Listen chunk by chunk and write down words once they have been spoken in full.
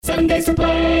7 Days to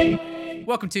Play.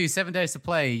 Welcome to 7 Days to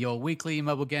Play, your weekly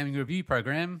mobile gaming review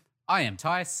program. I am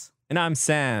Tice. And I'm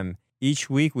Sam.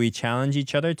 Each week we challenge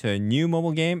each other to a new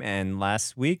mobile game, and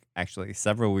last week, actually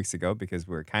several weeks ago because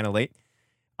we were kind of late,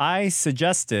 I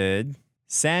suggested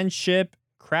Sandship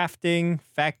Crafting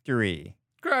Factory.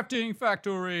 Crafting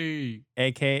Factory.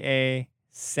 AKA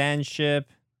Sandship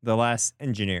The Last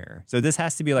Engineer. So this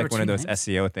has to be like one of those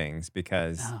SEO things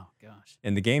because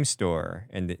in the game store,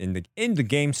 in the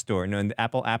game store, no, in the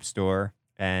Apple App Store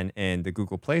and in the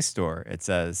Google Play Store, it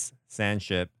says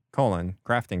Sandship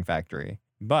Crafting Factory.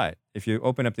 But if you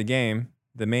open up the game,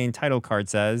 the main title card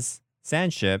says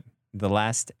Sandship The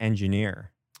Last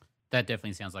Engineer. That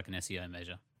definitely sounds like an SEO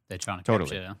measure. They're trying to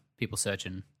capture people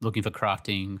searching, looking for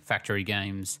crafting factory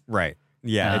games. Right.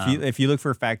 Yeah. If you look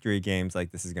for factory games,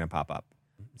 like this is going to pop up.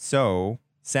 So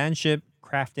Sandship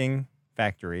Crafting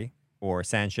Factory, or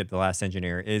Sandship The Last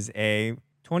Engineer, is a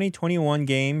 2021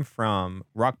 game from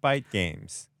Rockbite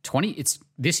Games. It's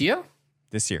this year?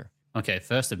 This year. Okay,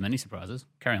 first of many surprises.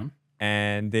 Carry on.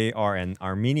 And they are an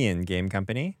Armenian game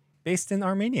company based in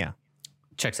Armenia.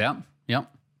 Checks out.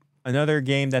 Yep. Another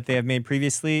game that they have made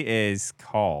previously is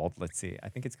called, let's see, I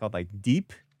think it's called like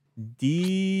Deep.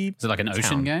 Is it like an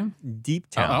ocean game? Deep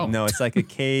Town. Oh. No, it's like a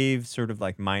cave sort of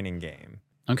like mining game.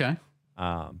 Okay.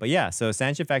 But yeah, so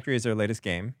Sandship Factory is their latest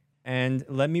game. And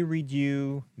let me read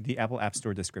you the Apple App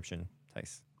Store description,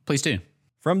 Tice. Please do.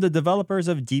 From the developers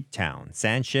of Deep Town,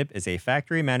 Sandship is a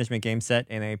factory management game set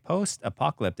in a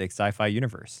post-apocalyptic sci-fi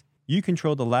universe. You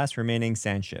control the last remaining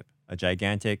Sandship, a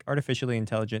gigantic, artificially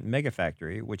intelligent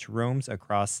megafactory which roams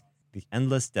across the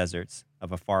endless deserts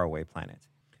of a faraway planet.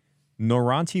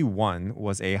 Noranti 1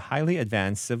 was a highly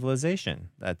advanced civilization.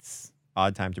 That's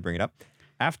odd time to bring it up.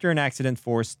 After an accident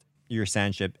forced your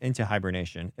Sandship into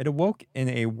hibernation, it awoke in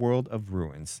a world of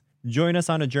ruins. Join us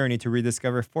on a journey to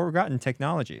rediscover forgotten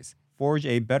technologies, forge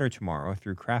a better tomorrow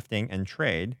through crafting and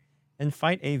trade, and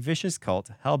fight a vicious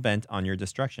cult hell-bent on your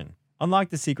destruction.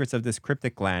 Unlock the secrets of this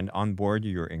cryptic land on board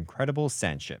your incredible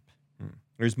Sandship.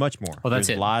 There's much more. Oh, that's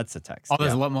There's lots of text. Oh,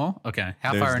 there's a lot more? Okay.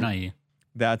 How far in are you?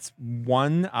 That's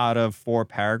 1 out of 4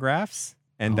 paragraphs,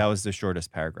 and that was the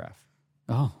shortest paragraph.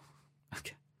 Oh,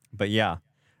 okay. But yeah.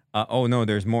 Oh, no,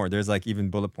 there's more. There's like even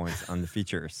bullet points on the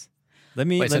features. Let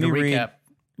me Wait, read. Recap.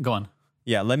 Go on.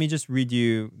 Yeah, let me just read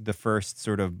you the first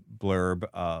sort of blurb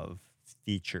of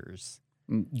features.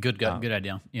 Good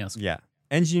idea. Yes. Yeah.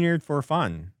 Engineered for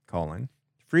fun,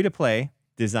 free to play,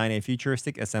 design a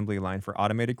futuristic assembly line for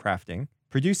automated crafting,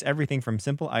 produce everything from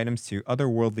simple items to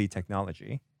otherworldly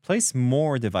technology, place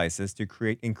more devices to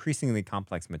create increasingly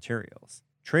complex materials,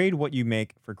 trade what you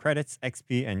make for credits,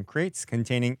 XP, and crates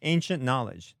containing ancient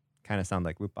knowledge. Kind of sound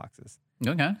like loot boxes.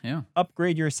 Okay, yeah.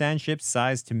 Upgrade your Sandship's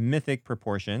size to mythic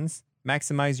proportions,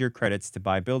 maximize your credits to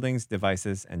buy buildings,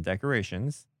 devices, and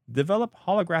decorations, develop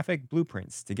holographic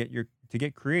blueprints to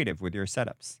get creative with your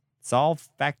setups, solve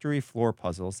factory floor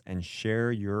puzzles, and share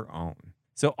your own.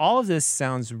 So all of this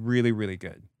sounds really, really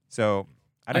good. So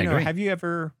I don't know, agree. have you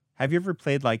ever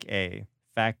played like a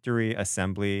factory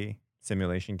assembly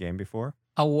simulation game before?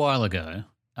 A while ago,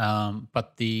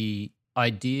 but the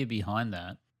idea behind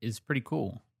that is pretty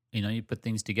cool. You know, you put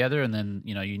things together and then,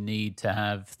 you know, you need to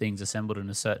have things assembled in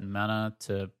a certain manner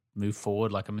to move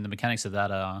forward. Like, I mean, the mechanics of that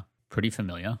are pretty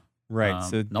familiar. Right.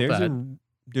 So not bad.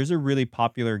 there's a really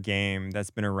popular game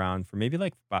that's been around for maybe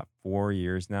like about 4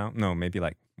 years now. No, maybe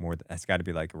like more. It's got to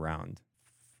be like around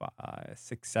 5,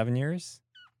 6, 7 years.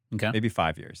 Okay. Maybe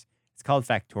 5 years. It's called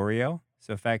Factorio.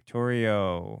 So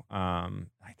Factorio,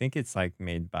 I think it's like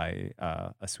made by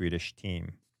a Swedish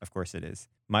team. Of course it is.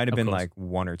 Might have been like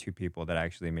 1 or 2 people that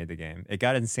actually made the game. It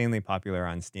got insanely popular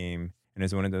on Steam, and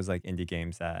it's one of those like indie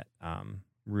games that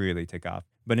really took off.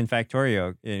 But in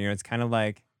Factorio, you know, it's kind of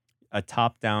like a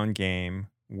top-down game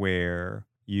where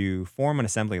you form an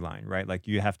assembly line, right? Like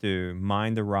you have to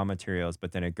mine the raw materials,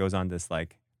 but then it goes on this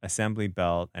like assembly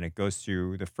belt and it goes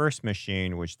through the first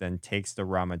machine, which then takes the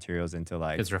raw materials into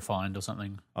like It's refined or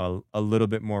something. a little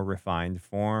bit more refined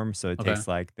form. So it takes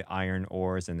like the iron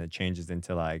ores and it changes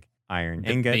into like iron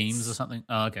ingots. Beams or something.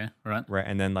 Oh, okay. Right. Right.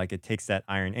 And then like it takes that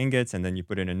iron ingots and then you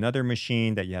put in another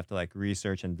machine that you have to like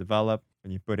research and develop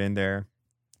and you put in there.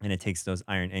 And it takes those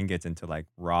iron ingots into like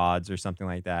rods or something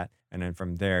like that. And then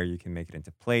from there, you can make it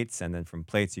into plates. And then from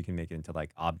plates, you can make it into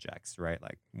like objects, right?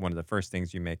 Like one of the first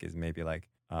things you make is maybe like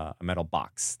a metal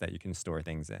box that you can store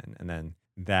things in. And then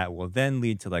that will then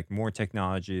lead to like more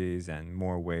technologies and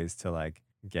more ways to like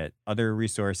get other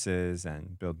resources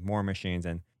and build more machines.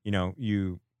 And, you know,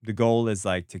 the goal is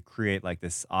like to create like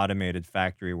this automated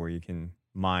factory where you can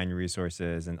mine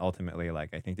resources. And ultimately,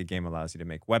 like, I think the game allows you to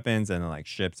make weapons and like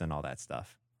ships and all that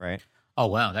stuff. Right. Oh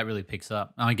wow, that really picks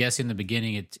up. I guess in the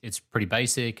beginning it's pretty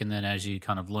basic, and then as you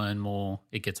kind of learn more,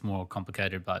 it gets more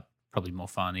complicated, but probably more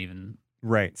fun even.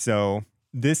 Right. So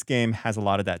this game has a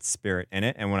lot of that spirit in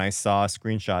it. And when I saw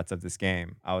screenshots of this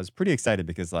game, I was pretty excited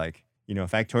because, like,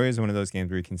 Factorio is one of those games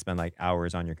where you can spend like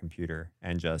hours on your computer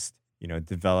and just,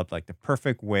 develop like the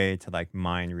perfect way to like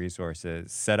mine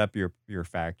resources, set up your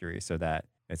factory so that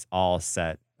it's all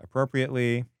set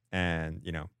appropriately and,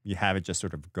 you have it just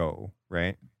sort of go,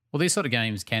 right? Well, these sort of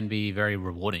games can be very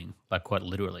rewarding, like quite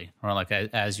literally, right? Like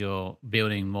as you're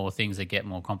building more things that get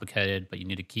more complicated, but you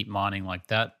need to keep mining like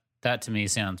that. That to me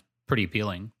sounds pretty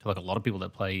appealing to like a lot of people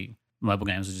that play mobile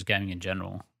games or just gaming in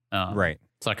general. Right.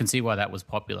 So I can see why that was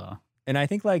popular. And I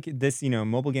think like this,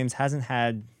 mobile games hasn't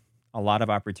had a lot of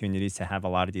opportunities to have a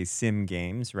lot of these sim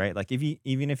games, right? Like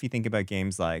even if you think about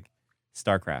games like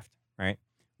StarCraft, right?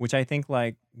 Which I think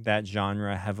like that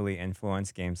genre heavily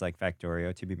influenced games like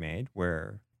Factorio to be made,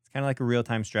 where it's kind of like a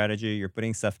real-time strategy. You're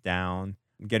putting stuff down,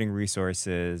 getting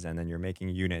resources, and then you're making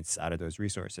units out of those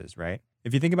resources, right?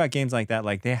 If you think about games like that,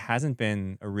 like there hasn't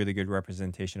been a really good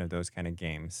representation of those kind of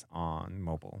games on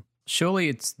mobile. Surely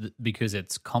it's because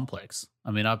it's complex. I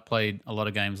mean, I've played a lot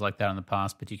of games like that in the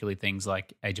past, particularly things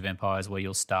like Age of Empires, where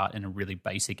you'll start in a really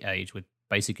basic age with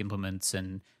basic implements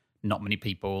and not many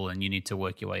people, and you need to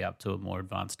work your way up to a more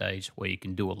advanced stage where you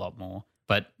can do a lot more.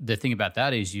 But the thing about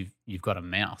that is you've got a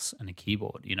mouse and a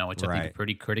keyboard, which I think are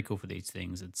pretty critical for these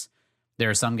things. There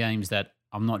are some games that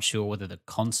I'm not sure whether the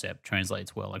concept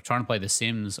translates well. Like trying to play The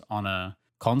Sims on a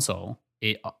console,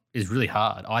 it is really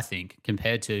hard, I think,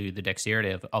 compared to the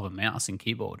dexterity of a mouse and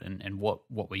keyboard and what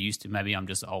we're used to. Maybe I'm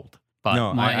just old. But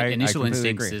no, my initial I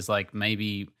instinct agree. is like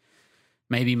maybe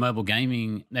mobile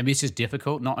gaming, maybe it's just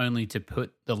difficult not only to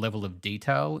put the level of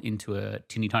detail into a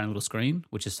teeny tiny little screen,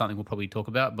 which is something we'll probably talk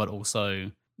about, but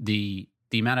also the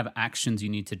amount of actions you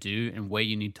need to do and where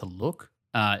you need to look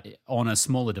on a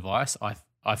smaller device,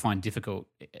 I find difficult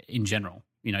in general,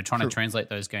 trying to translate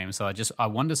those games. So I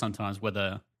wonder sometimes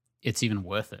whether it's even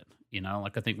worth it,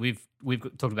 like I think we've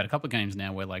talked about a couple of games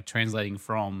now where like translating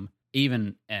from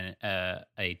even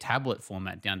a tablet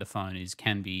format down to phone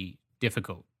can be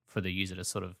difficult for the user to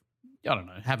sort of, I don't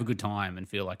know, have a good time and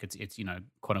feel like it's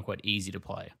quote unquote easy to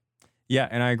play. Yeah,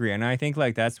 and I agree. And I think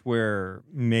like that's where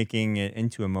making it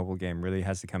into a mobile game really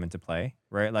has to come into play,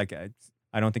 right? Like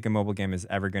I don't think a mobile game is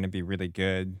ever going to be really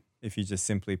good if you just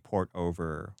simply port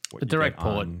over what The you direct get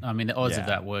port, on. I mean, the odds of Yeah.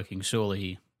 that working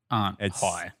surely aren't It's-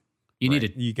 high. You right.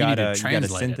 need to You gotta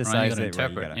translate synthesize it, right? You got to it, right, you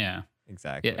interpret, gotta- yeah.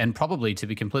 Exactly. Yeah, and probably, to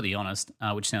be completely honest,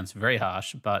 which sounds very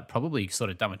harsh, but probably sort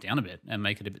of dumb it down a bit and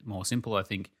make it a bit more simple, I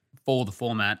think, for the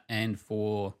format and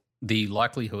for the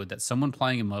likelihood that someone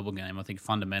playing a mobile game, I think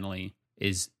fundamentally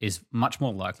is much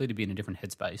more likely to be in a different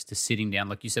headspace, to sitting down,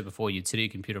 like you said before, you'd sit at your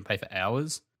computer and play for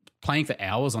hours. Playing for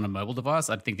hours on a mobile device,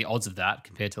 I think the odds of that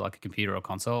compared to like a computer or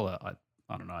console, I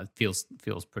don't know, it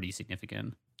feels pretty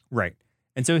significant. Right.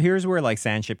 And so here's where like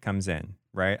Sandship comes in,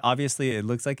 right? Obviously, it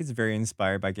looks like it's very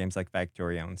inspired by games like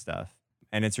Factorio and stuff.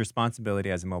 And its responsibility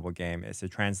as a mobile game is to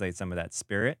translate some of that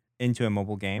spirit into a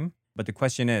mobile game. But the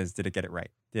question is, did it get it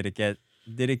right? Did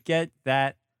it get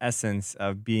that essence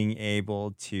of being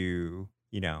able to,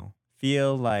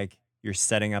 feel like you're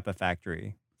setting up a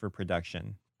factory for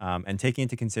production, and taking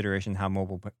into consideration how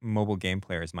mobile game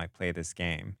players might play this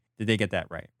game? Did they get that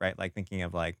right? Right? Like thinking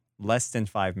of like less than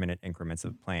 5-minute increments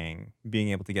of playing, being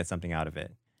able to get something out of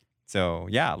it. So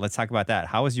yeah, let's talk about that.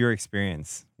 How was your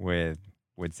experience with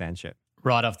Sandship?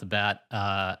 Right off the bat,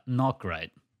 not great.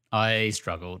 I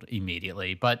struggled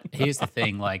immediately. But here's the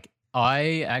thing, like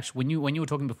I actually, when you were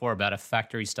talking before about a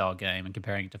factory style game and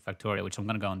comparing it to Factorio, which I'm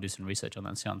going to go and do some research on,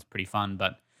 that sounds pretty fun.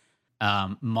 But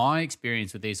my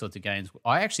experience with these sorts of games,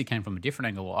 I actually came from a different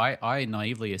angle. I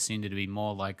naively assumed it to be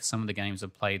more like some of the games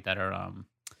I've played that are,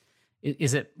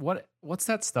 is it, what's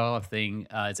that style of thing?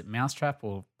 Is it Mousetrap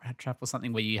or Rat Trap or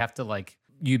something where you have to like,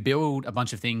 you build a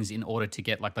bunch of things in order to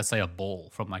get like, let's say a ball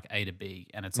from like A to B,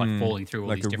 and it's like falling through all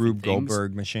Like these a different Rube things.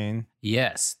 Goldberg machine?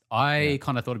 Yes, I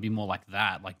kind of thought it'd be more like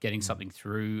that, like getting something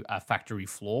through a factory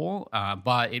floor.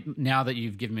 But now that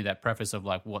you've given me that preface of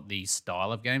like what the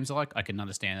style of games are like, I can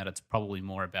understand that it's probably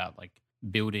more about like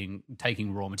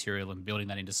taking raw material and building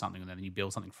that into something, and then you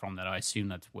build something from that. I assume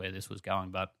that's where this was going,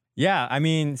 but Yeah, I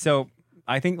mean, so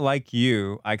I think like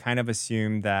you, I kind of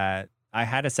assumed that I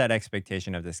had a set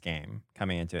expectation of this game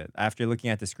coming into it. After looking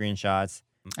at the screenshots,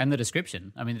 and the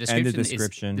description. I mean, the And the description,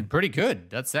 description. is pretty good.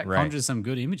 That Right. conjures some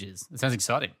good images. It sounds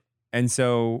exciting. and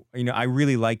so, I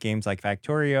really like games like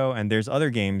Factorio, and there's other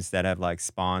games that have like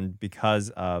spawned because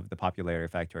of the popularity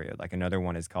of Factorio. Like another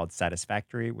one is called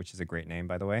Satisfactory, which is a great name,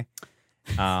 by the way.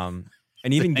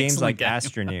 And even It's an games like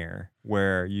excellent game. Astroneer,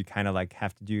 where you kind of like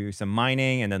have to do some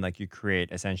mining and then like you create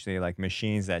essentially like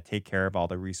machines that take care of all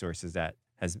the resources that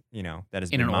has In been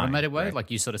an mined, automated way, right?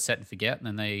 like you sort of set and forget, and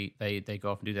then they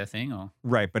go off and do their thing, or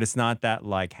Right, but it's not that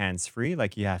like hands free.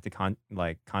 Like you have to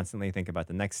constantly think about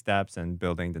the next steps and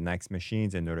building the next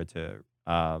machines in order to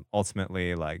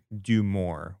ultimately like do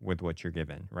more with what you're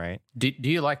given, right? do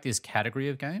you like this category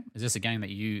of game? Is this a game that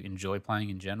you enjoy playing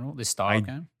in general? This style of I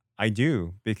game? I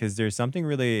do because there's something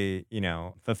really,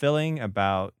 fulfilling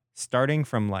about starting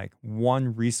from like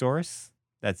one resource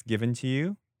that's given to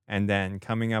you and then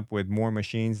coming up with more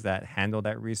machines that handle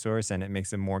that resource and it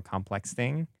makes a more complex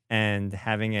thing and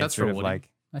having it That's sort of rewarding. like,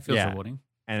 That feels yeah, rewarding.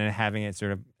 and then having it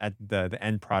sort of at the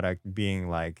end product being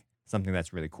like something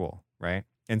that's really cool, right?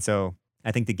 And so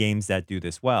I think the games that do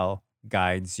this well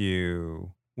guides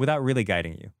you without really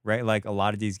guiding you, right? Like a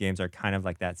lot of these games are kind of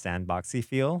like that sandboxy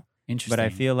feel, but I Interesting.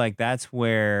 feel like that's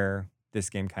where this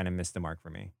game kind of missed the mark for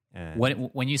me. And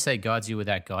When you say guides you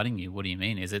without guiding you, what do you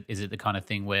mean? Is it the kind of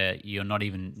thing where you're not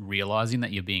even realizing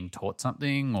that you're being taught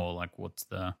something, or like what's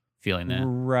the feeling there?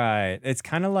 right, it's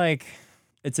kind of like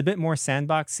it's a bit more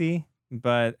sandboxy,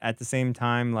 but at the same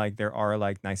time, like there are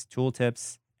like nice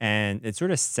tooltips, and it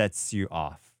sort of sets you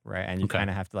off, right? And you Okay. kind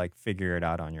of have to like figure it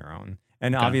out on your own.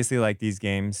 And Okay. obviously, like these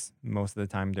games, most of the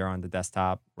time they're on the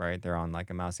desktop, right? They're on like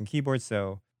a mouse and keyboard,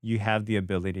 so you have the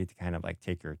ability to kind of like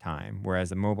take your time.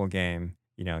 Whereas a mobile game,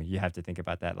 you have to think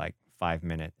about that like 5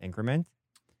 minute increment.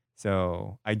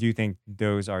 So I do think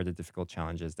those are the difficult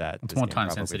challenges that It's this more game time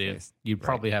probably sensitive. faced. You Right.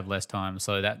 probably have less time.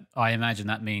 So that I imagine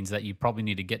that means that you probably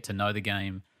need to get to know the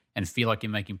game and feel like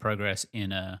you're making progress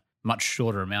in a much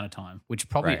shorter amount of time, which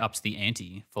probably Right. ups the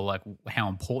ante for like how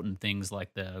important things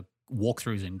like the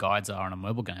walkthroughs and guides are in a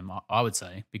mobile game, I would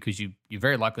say, because you're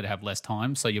very likely to have less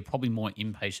time. So you're probably more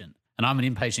impatient. And I'm an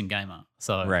impatient gamer.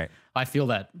 So Right. I feel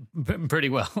that pretty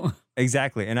well.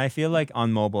 Exactly. And I feel like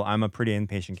on mobile, I'm a pretty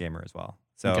impatient gamer as well.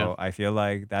 Okay. So I feel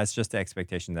like that's just the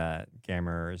expectation that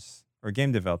gamers or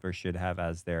game developers should have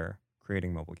as they're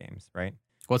creating mobile games, right?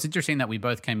 Well, it's interesting that we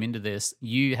both came into this.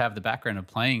 You have the background of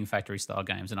playing factory style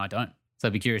games, and I don't. So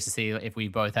I'd be curious to see if we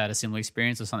both had a similar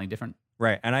experience or something different.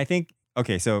 Right. And I think,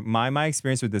 okay, so my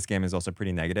experience with this game is also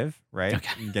pretty negative, right?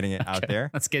 Okay. Getting it out Okay. there.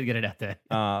 Let's get it out there.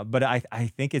 But I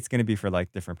think it's going to be for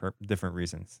like different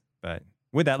reasons. But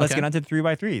with that, let's Okay. get on to the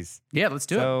 3x3s. Yeah, let's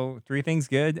do it. So three things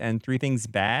good and three things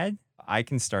bad. I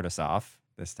can start us off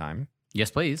this time.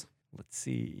 Yes, please. Let's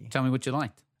see. Tell me what you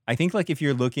liked. I think like if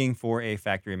you're looking for a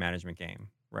factory management game,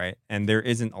 right? And there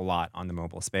isn't a lot on the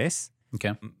mobile space.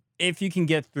 Okay. If you can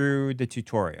get through the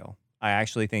tutorial, I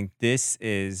actually think this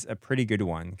is a pretty good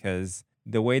one because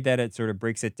the way that it sort of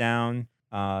breaks it down,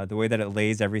 the way that it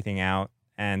lays everything out,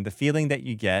 and the feeling that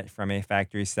you get from a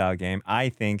factory style game, I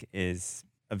think is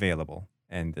available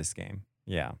in this game.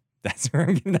 Yeah, that's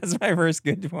my first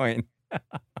good point.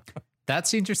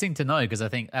 That's interesting to know because I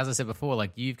think, as I said before,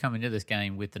 like you've come into this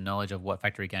game with the knowledge of what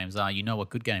factory games are, you know what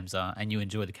good games are, and you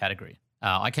enjoy the category.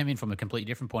 I came in from a completely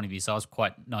different point of view, so I was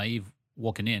quite naive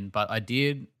walking in, but I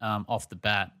did off the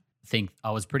bat think I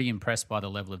was pretty impressed by the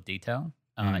level of detail,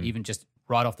 even just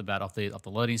right off the bat, off the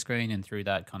loading screen and through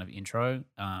that kind of intro,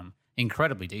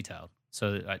 incredibly detailed.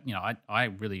 So I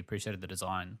really appreciated the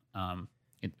design from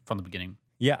the beginning.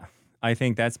 Yeah, I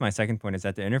think that's my second point is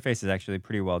that the interface is actually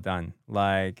pretty well done.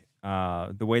 Like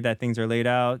the way that things are laid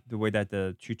out, the way that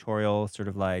the tutorial sort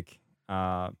of like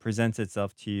presents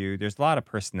itself to you. There's a lot of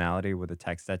personality with the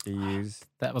text that they use.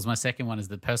 That was my second one, is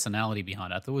the personality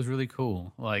behind it. I thought it was really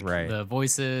cool. Like Right. the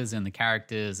voices and the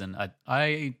characters, and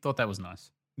I thought that was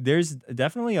nice. There's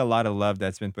definitely a lot of love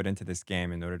that's been put into this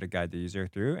game in order to guide the user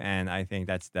through, and I think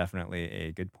that's definitely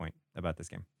a good point about this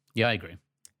game. Yeah, I agree.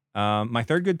 My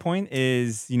third good point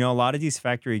is, a lot of these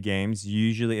factory games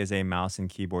usually is a mouse and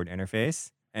keyboard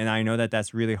interface. And I know that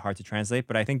that's really hard to translate,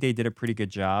 but I think they did a pretty good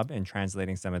job in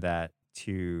translating some of that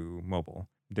to mobile.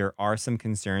 There are some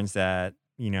concerns that,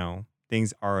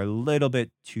 things are a little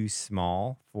bit too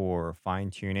small for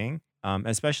fine tuning,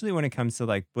 especially when it comes to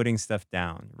like putting stuff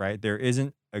down, right? There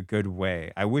isn't a good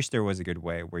way. I wish there was a good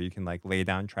way where you can like lay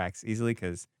down tracks easily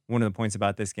because one of the points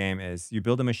about this game is you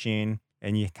build a machine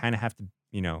and you kind of have to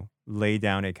lay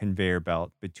down a conveyor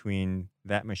belt between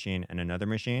that machine and another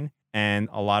machine. And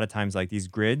a lot of times, like these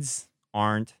grids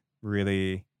aren't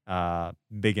really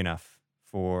big enough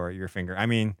for your finger. I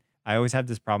mean, I always have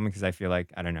this problem because I feel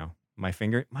like, I don't know, my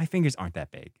fingers aren't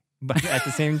that big. But at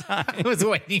the same I time, was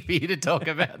waiting for you to talk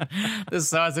about the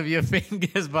size of your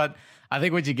fingers, but I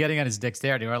think what you're getting at is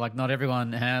dexterity, right? Like not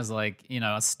everyone has like,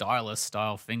 a stylus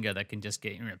style finger that can just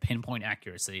get pinpoint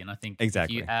accuracy. And I think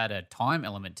Exactly. if you add a time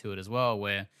element to it as well,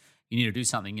 where you need to do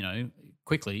something,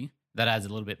 quickly, that adds a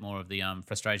little bit more of the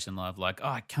frustration of like, oh,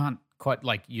 I can't quite,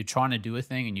 like, you're trying to do a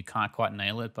thing and you can't quite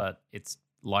nail it, but it's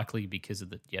likely because of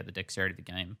the dexterity of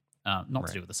the game, not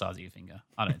to do with the size of your finger.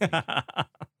 I don't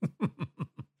think.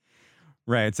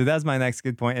 Right. So that's my next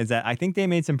good point, is that I think they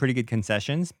made some pretty good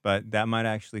concessions, but that might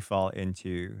actually fall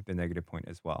into the negative point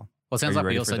as well. Well, it sounds Are you like we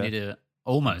ready also for that? need to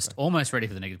almost ready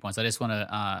for the negative points. I just want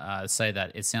to say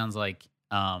that it sounds like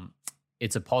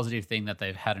it's a positive thing that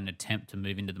they've had an attempt to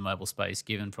move into the mobile space,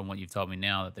 given from what you've told me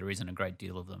now that there isn't a great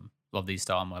deal of them, of these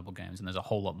style mobile games, and there's a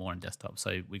whole lot more in desktop.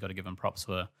 So we got to give them props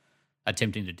for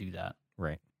attempting to do that.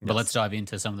 Right. But let's dive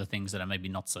into some of the things that are maybe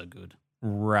not so good.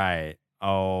 Right.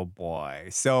 Oh boy.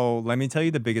 So let me tell you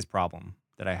the biggest problem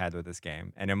that I had with this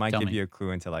game, and it might Tell give me. you a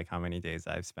clue into like how many days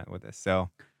I've spent with this.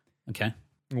 So Okay.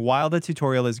 while the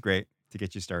tutorial is great to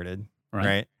get you started, Right.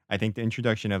 right? I think the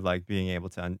introduction of like being able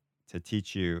to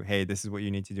teach you, hey, this is what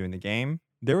you need to do in the game.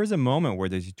 There was a moment where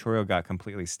the tutorial got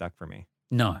completely stuck for me.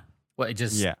 No. Well, it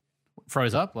just Yeah.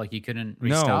 froze up? Like you couldn't No,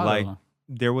 restart? like or?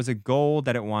 there was a goal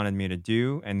that it wanted me to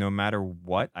do, and no matter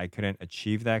what, I couldn't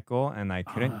achieve that goal and I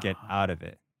couldn't get out of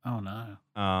it. Oh, no.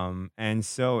 And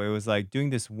so it was like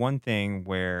doing this one thing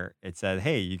where it said,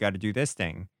 hey, you got to do this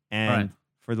thing. And Right.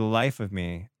 for the life of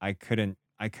me, I couldn't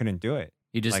do it.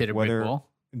 You just Like hit a brick whether wall?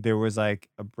 there was like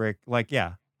a brick, like,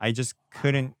 yeah, I just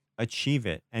couldn't achieve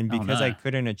it. And Oh, because I no.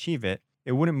 couldn't achieve it,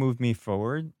 it wouldn't move me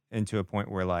forward into a point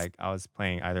where like I was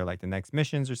playing either like the next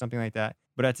missions or something like that.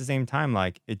 But at the same time,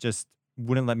 like it just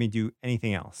wouldn't let me do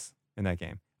anything else in that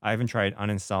game. I even tried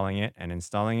uninstalling it and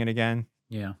installing it again.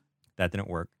 Yeah. That didn't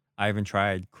work. I even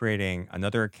tried creating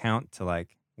another account to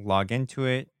like log into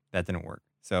it. That didn't work.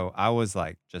 So I was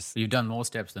like just You've done more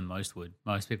steps than most would.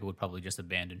 Most people would probably just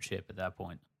abandon ship at that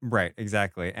point. right,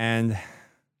 exactly. And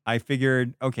I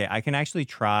figured, okay, I can actually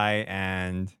try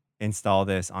and install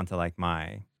this onto like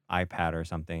my iPad or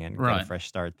something and get a Right. fresh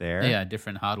start there. Yeah,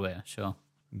 different hardware, sure.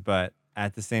 But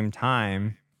at the same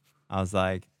time, I was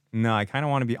like, no, I kind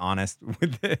of want to be honest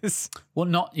with this. Well,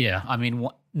 not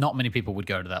many people would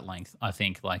go to that length, I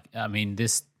think. Like, I mean,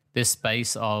 this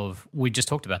space of, we just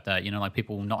talked about that, like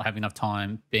people not having enough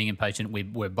time, being impatient.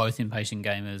 We're both impatient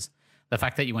gamers. The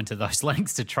fact that you went to those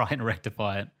lengths to try and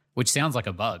rectify it, which sounds like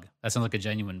a bug. That sounds like a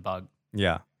genuine bug.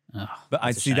 Yeah. Ugh, But I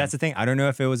that's a see that's shame. the thing. I don't know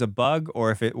if it was a bug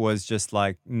or if it was just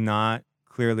like not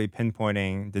clearly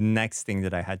pinpointing the next thing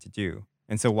that I had to do.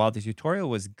 And so while the tutorial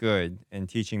was good in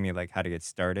teaching me like how to get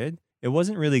started, it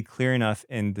wasn't really clear enough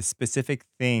in the specific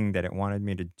thing that it wanted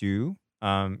me to do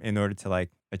in order to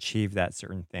like achieve that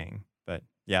certain thing. But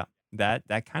yeah, that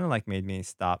kind of like made me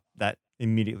stop. That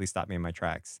immediately stopped me in my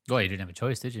tracks. Well, you didn't have a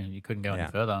choice, did you? You couldn't go Yeah.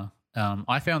 any further.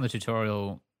 I found the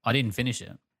tutorial, I didn't finish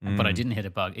it, but I didn't hit a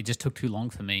bug. It just took too long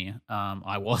for me.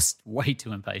 I was way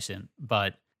too impatient.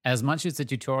 But as much as the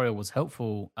tutorial was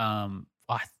helpful, I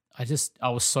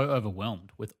was so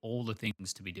overwhelmed with all the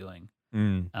things to be doing.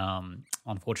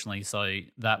 Unfortunately, so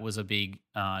that was a big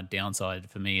downside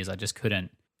for me, is I just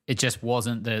couldn't. It just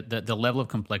wasn't the level of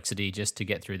complexity just to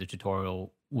get through the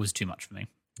tutorial was too much for me.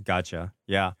 Gotcha.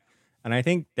 Yeah. And I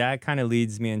think that kind of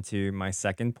leads me into my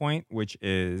second point, which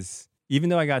is even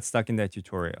though I got stuck in that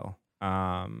tutorial,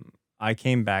 I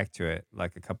came back to it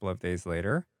like a couple of days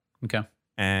later. Okay.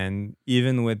 And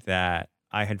even with that,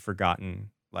 I had forgotten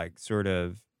like sort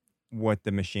of what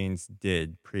the machines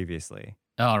did previously.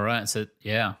 Oh, right. So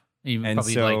yeah, you And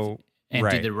probably so, like emptied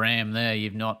right. the RAM there.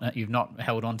 You've not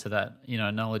held on to that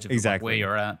knowledge of like, Exactly. where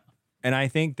you're at. And I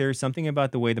think there's something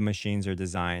about the way the machines are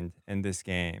designed in this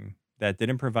game that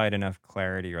didn't provide enough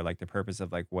clarity or like the purpose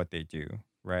of like what they do,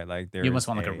 right? Like there's You almost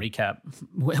want like a recap.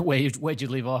 Where'd you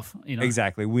leave off?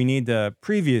 Exactly. We need the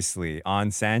previously on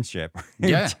Sandship.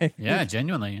 Yeah,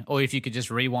 genuinely. Or if you could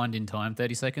just rewind in time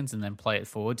 30 seconds and then play it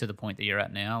forward to the point that you're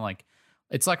at now, like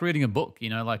it's like reading a book,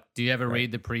 like do you ever Right.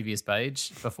 read the previous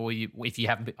page before if you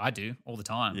haven't, I do all the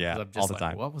time. Yeah, 'Cause I'm just all the like,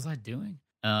 time. what was I doing?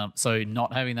 So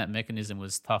not having that mechanism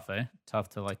was tough, tough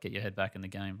to like get your head back in the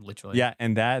game, literally. Yeah,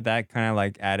 and that kind of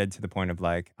like added to the point of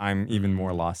like I'm even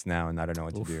more lost now and I don't know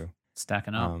what Oof. to do.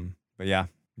 Stacking up. But yeah,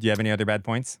 do you have any other bad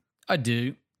points? I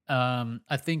do.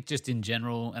 I think just in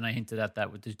general, and I hinted at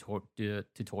that with the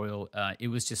tutorial, it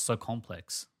was just so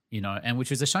complex, and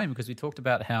which is a shame because we talked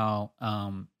about how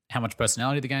much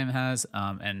personality the game has,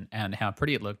 and how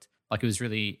pretty it looked. Like it was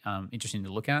really interesting to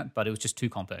look at, but it was just too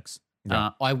complex.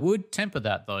 Yeah. I would temper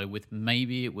that though with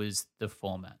maybe it was the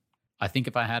format. I think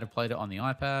if I had played it on the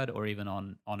iPad or even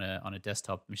on a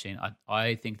desktop machine,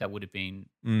 I think that would have been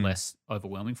less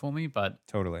overwhelming for me. But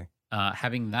Totally.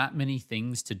 having that many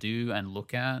things to do and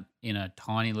look at in a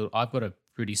tiny little, I've got a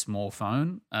pretty small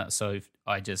phone, so if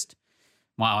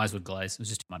my eyes would glaze. It was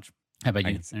just too much. How about I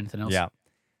you? can see- Anything else? Yeah.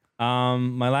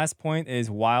 My last point is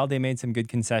while they made some good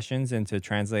concessions into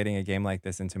translating a game like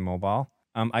this into mobile,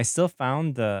 I still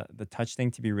found the touch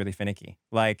thing to be really finicky.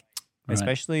 Like, Right.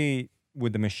 especially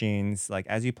with the machines, like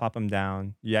as you plop them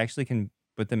down, you actually can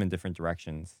put them in different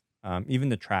directions. Even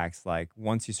the tracks, like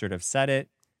once you sort of set it,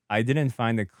 I didn't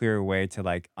find a clear way to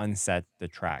like unset the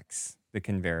tracks, the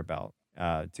conveyor belt,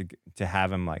 to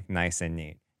have them like nice and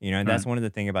neat. You know, and that's Right. one of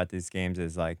the thing about these games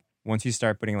is like once you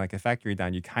start putting like a factory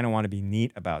down, you kind of want to be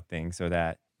neat about things so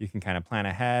that you can kind of plan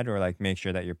ahead or like make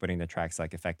sure that you're putting the tracks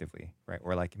like effectively, right?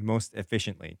 Or like most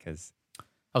efficiently because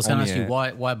I was going to only ask you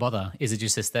a, why bother? Is it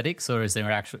just aesthetics, or is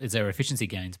there efficiency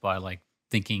gains by like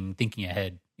thinking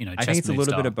ahead? You know, I think chess it's a move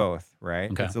little bit style. of both, right?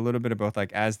 Okay. It's a little bit of both.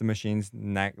 Like as the machines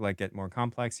like get more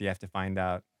complex, you have to find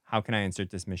out how can I insert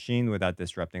this machine without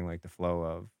disrupting like the flow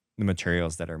of the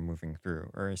materials that are moving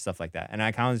through or stuff like that. And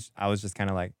I was just kind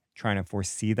of like trying to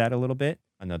foresee that a little bit.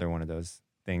 Another one of those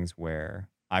things where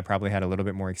I probably had a little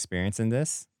bit more experience in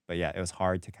this, but yeah, it was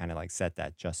hard to kind of like set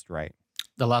that just right.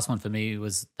 The last one for me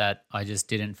was that I just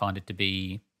didn't find it to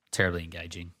be terribly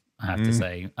engaging. I have to Mm,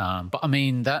 say, but I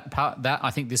mean that part that I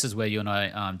think this is where you and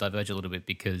I diverge a little bit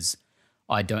because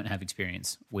I don't have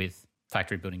experience with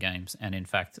factory building games, and in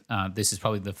fact, this is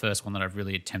probably the first one that I've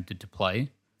really attempted to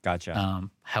play. gotcha.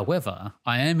 However,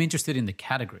 I am interested in the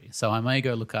category, so I may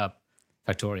go look up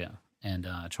Factoria and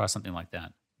try something like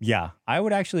that. Yeah, I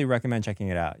would actually recommend checking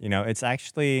it out. You know, it's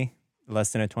actually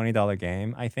less than a $20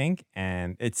 game, I think,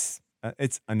 and it's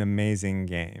an amazing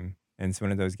game. And it's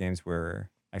one of those games where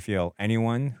I feel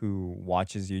anyone who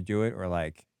watches you do it or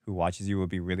like who watches you will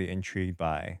be really intrigued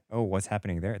by, oh, what's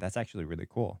happening there? That's actually really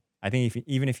cool. I think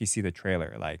even if you see the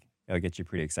trailer, like it'll get you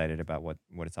pretty excited about what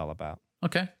it's all about.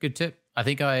 Okay, good tip. I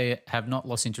think I have not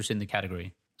lost interest in the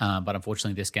category, but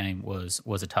unfortunately, this game was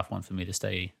a tough one for me to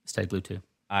stay glued to.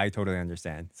 I totally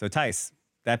understand. So, Tice,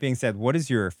 that being said, what is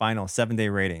your final 7-day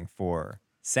rating for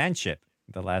Sandship,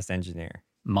 The Last Engineer?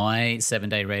 My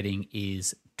 7-day rating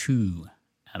is 2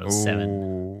 out of 7.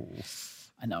 Oh,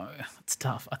 I know it's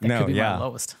tough. That no, could be my yeah.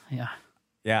 lowest. Yeah.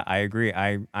 Yeah, I agree.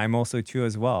 I'm also 2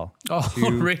 as well. Oh,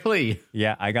 2, really?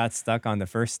 yeah, I got stuck on the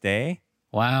first day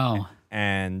Wow.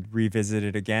 and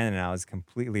revisited again and I was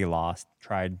completely lost.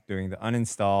 Tried doing the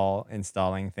uninstall,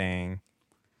 installing thing,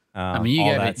 I mean,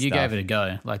 all that you gave stuff. it a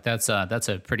go. Like that's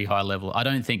a pretty high level. I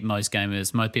don't think most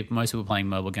people playing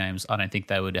mobile games, I don't think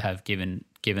they would have given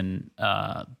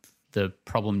the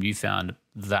problem you found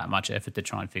that much effort to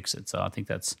try and fix it. So I think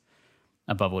that's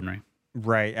above ordinary.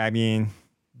 Right. I mean,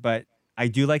 but I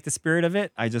do like the spirit of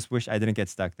it. I just wish I didn't get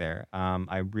stuck there.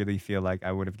 I really feel like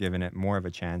I would have given it more of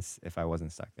a chance if I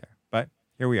wasn't stuck there. But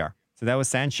here we are. So that was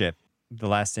Sandship, The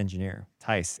Last Engineer.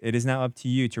 Tice, it is now up to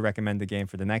you to recommend the game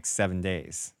for the next 7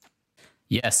 days.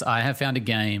 Yes, I have found a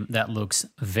game that looks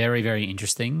very, very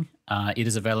interesting. It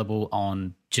is available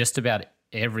on just about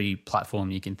every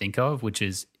platform you can think of, which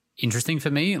is interesting for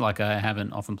me. Like I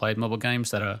haven't often played mobile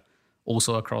games that are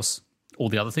also across all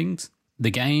the other things.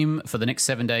 The game for the next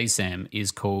 7 days, Sam,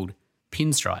 is called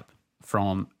Pinstripe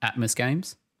from Atmos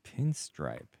Games.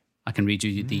 Pinstripe. I can read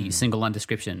you the single line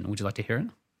description. Would you like to hear it?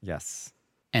 Yes.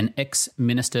 An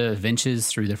ex-minister ventures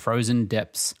through the frozen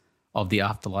depths of the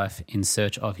afterlife in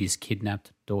search of his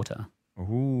kidnapped daughter.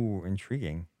 Ooh,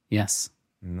 intriguing. Yes,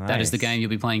 Nice. that is the game you'll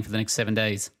be playing for the next 7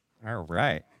 days. All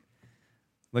right.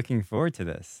 Looking forward to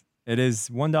this. It is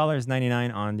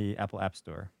 $1.99 on the Apple App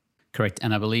Store. Correct.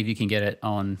 And I believe you can get it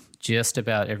on just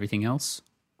about everything else.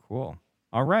 Cool.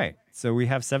 All right. So we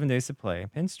have 7 days to play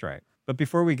Pinstripe. But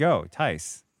before we go,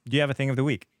 Tice, do you have a thing of the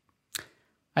week?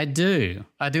 I do.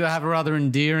 I do have a rather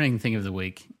endearing thing of the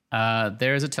week.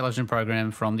 There is a television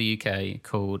program from the UK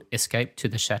called Escape to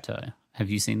the Chateau. Have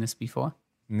you seen this before?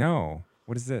 No.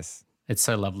 What is this? It's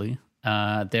so lovely.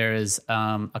 There is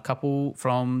a couple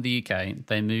from the UK.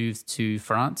 They moved to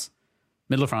France,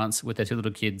 middle of France, with their 2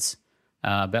 little kids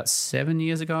about 7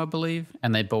 years ago, I believe.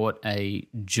 And they bought a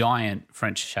giant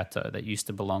French chateau that used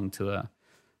to belong to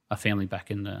a family back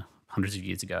in the hundreds of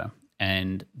years ago.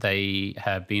 And they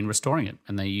have been restoring it,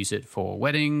 and they use it for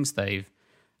weddings. They've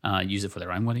used it for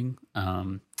their own wedding.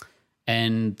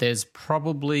 And there's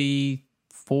probably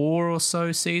 4 or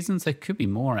so seasons. There could be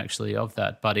more actually of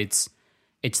that, but it's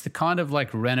the kind of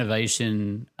like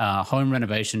renovation, home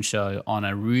renovation show on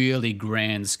a really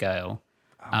grand scale.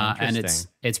 And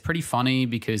it's pretty funny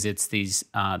because it's this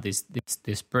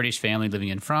British family living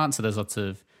in France. So there's lots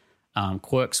of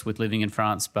quirks with living in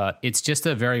France, but it's just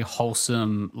a very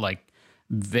wholesome, like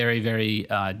very, very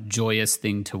joyous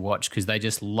thing to watch because they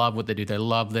just love what they do. They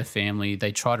love their family.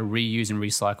 They try to reuse and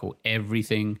recycle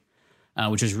everything,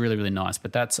 which is really, really nice.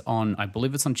 But that's on, I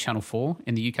believe it's on Channel 4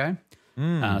 in the UK.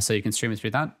 So you can stream it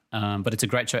through that. But it's a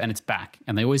great show and it's back.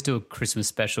 And they always do a Christmas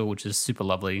special, which is super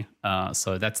lovely.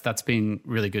 So that's been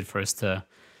really good for us to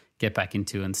get back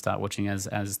into and start watching as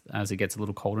it gets a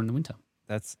little colder in the winter.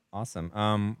 That's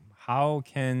awesome. How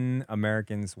can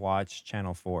Americans watch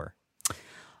Channel 4?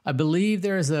 I believe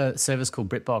there is a service called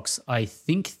BritBox. I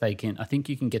think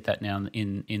you can get that now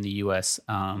in the US,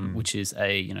 which is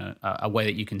a way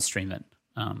that you can stream it.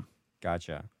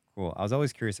 Gotcha. Cool. I was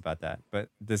always curious about that. But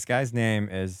this guy's name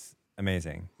is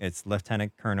amazing. It's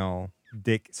Lieutenant Colonel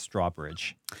Dick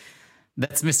Strawbridge.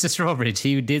 That's Mr. Strawbridge.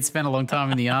 He did spend a long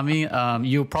time in the army.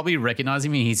 You'll probably recognize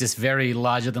him. He's this very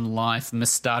larger-than-life,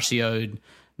 mustachioed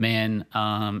man,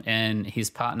 and his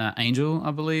partner Angel,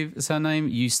 I believe is her name,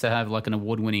 used to have like an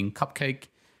award-winning cupcake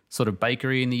sort of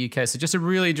bakery in the UK. So just a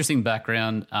really interesting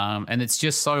background, and it's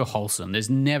just so wholesome. There's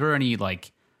never any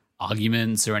like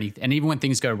arguments or anything, and even when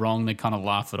things go wrong, they kind of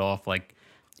laugh it off. Like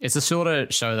it's the sort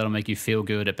of show that'll make you feel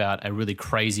good about a really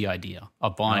crazy idea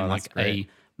of buying a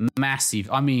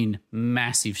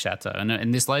massive chateau. And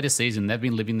in this latest season, they've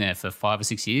been living there for 5 or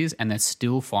 6 years, and they're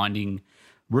still finding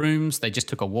rooms. They just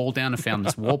took a wall down and found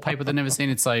this wallpaper they've never seen.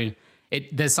 It's so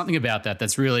there's something about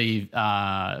that's really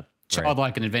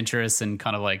childlike and adventurous and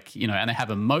kind of like, and they have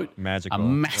a moat, magical, a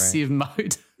massive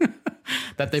moat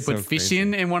that they put fish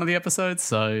in one of the episodes.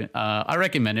 So I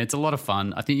recommend it. It's a lot of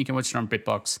fun. I think you can watch it on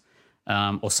BritBox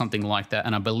or something like that.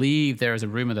 And I believe there is a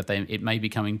rumor that it may be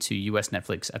coming to US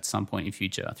Netflix at some point in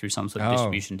future through some sort of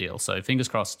distribution deal. So fingers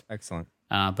crossed. Excellent.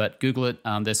 But Google it.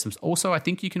 There's some. Also, I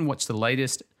think you can watch the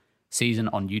latest season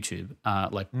on YouTube.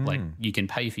 Like you can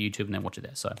pay for YouTube and then watch it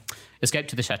there. So Escape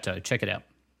to the Chateau. Check it out.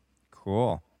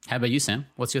 Cool. How about you, Sam?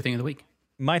 What's your thing of the week?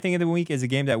 My thing of the week is a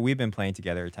game that we've been playing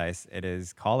together, Tice. It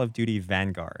is Call of Duty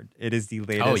Vanguard. It is the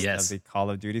latest of the Call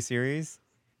of Duty series.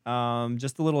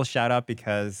 Just a little shout out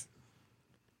because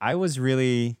I was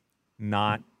really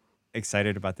not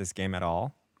excited about this game at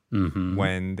all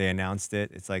when they announced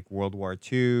it. It's like World War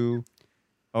II.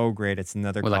 Oh, great. It's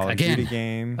another Call of Duty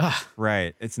game.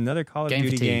 Right. It's another Call of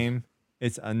Duty game.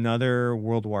 It's another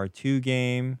World War II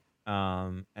game.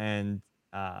 And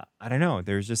I don't know.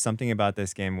 There's just something about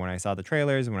this game when I saw the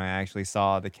trailers, when I actually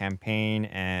saw the campaign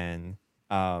and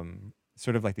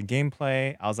sort of like the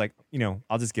gameplay, I was like,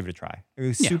 I'll just give it a try. It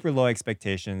was super low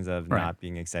expectations of not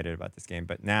being excited about this game.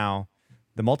 But now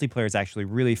the multiplayer is actually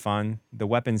really fun. The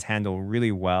weapons handle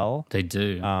really well. They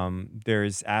do.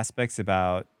 There's aspects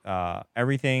about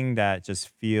everything that just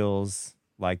feels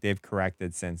like they've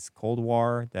corrected since Cold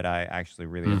War that I actually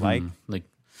really like. Like,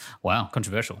 wow,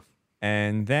 controversial.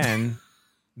 And then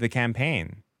the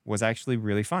campaign was actually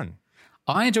really fun.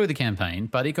 I enjoyed the campaign,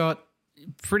 but it got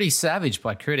pretty savage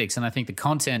by critics. And I think the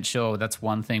content, sure, that's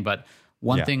one thing. But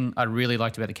one thing I really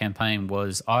liked about the campaign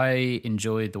was I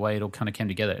enjoyed the way it all kind of came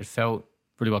together. It felt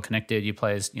really well connected. You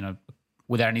play as,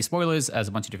 without any spoilers, as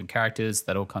a bunch of different characters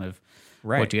that all kind of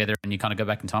work together and you kind of go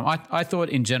back in time. I thought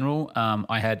in general,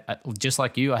 I had, just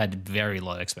like you, I had very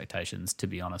low expectations, to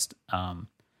be honest.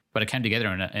 But it came together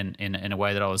in a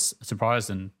way that I was surprised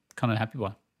and kind of happy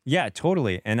by. Yeah,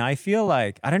 totally. And I feel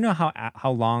like, I don't know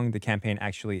how long the campaign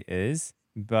actually is,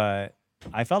 but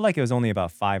I felt like it was only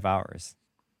about 5 hours.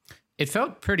 It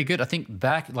felt pretty good. I think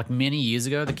back like many years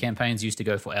ago, the campaigns used to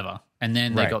go forever, and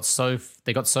then they got so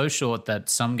short that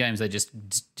some games they just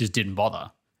didn't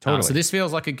bother. Totally. So this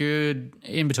feels like a good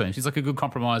in between. It's like a good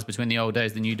compromise between the old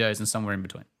days, the new days, and somewhere in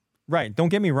between. Right. Don't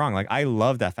get me wrong. Like I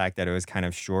love that fact that it was kind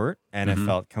of short and it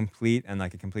felt complete and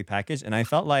like a complete package. And I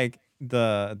felt like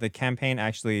the campaign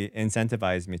actually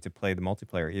incentivized me to play the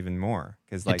multiplayer even more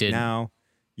because like now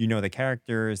the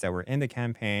characters that were in the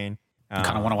campaign. You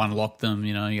kind of want to unlock them,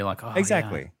 you're like, oh,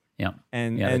 exactly. Yeah.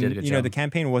 And they did a good job. the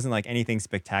campaign wasn't like anything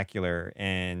spectacular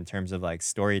in terms of like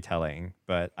storytelling,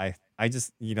 but I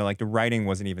just, like the writing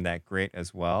wasn't even that great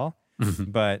as well,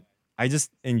 but I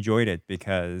just enjoyed it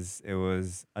because it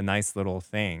was a nice little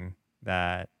thing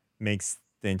that makes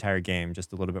the entire game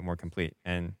just a little bit more complete.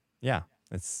 And yeah,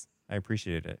 I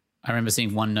appreciated it. I remember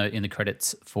seeing one note in the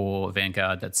credits for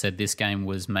Vanguard that said this game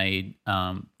was made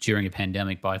during a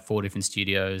pandemic by 4 different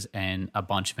studios and a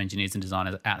bunch of engineers and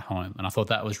designers at home. And I thought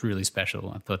that was really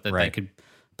special. I thought that they could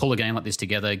pull a game like this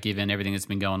together given everything that's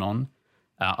been going on.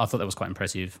 I thought that was quite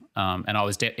impressive. And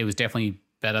it was definitely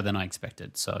better than I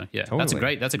expected. So yeah,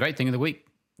 totally. That's a great thing of the week.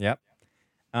 Yep.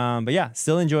 But yeah,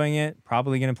 still enjoying it.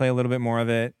 Probably going to play a little bit more of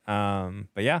it.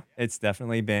 But yeah, it's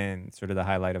definitely been sort of the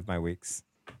highlight of my weeks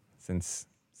since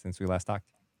we last talked.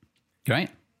 Great.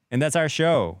 And that's our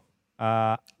show.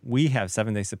 We have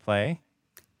 7 Days to Play.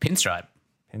 Pinstripe.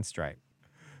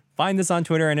 Find us on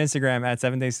Twitter and Instagram at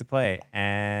 7 Days to Play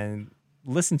and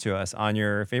listen to us on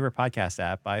your favorite podcast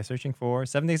app by searching for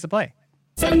 7 Days to Play.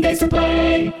 7 days to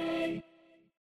play.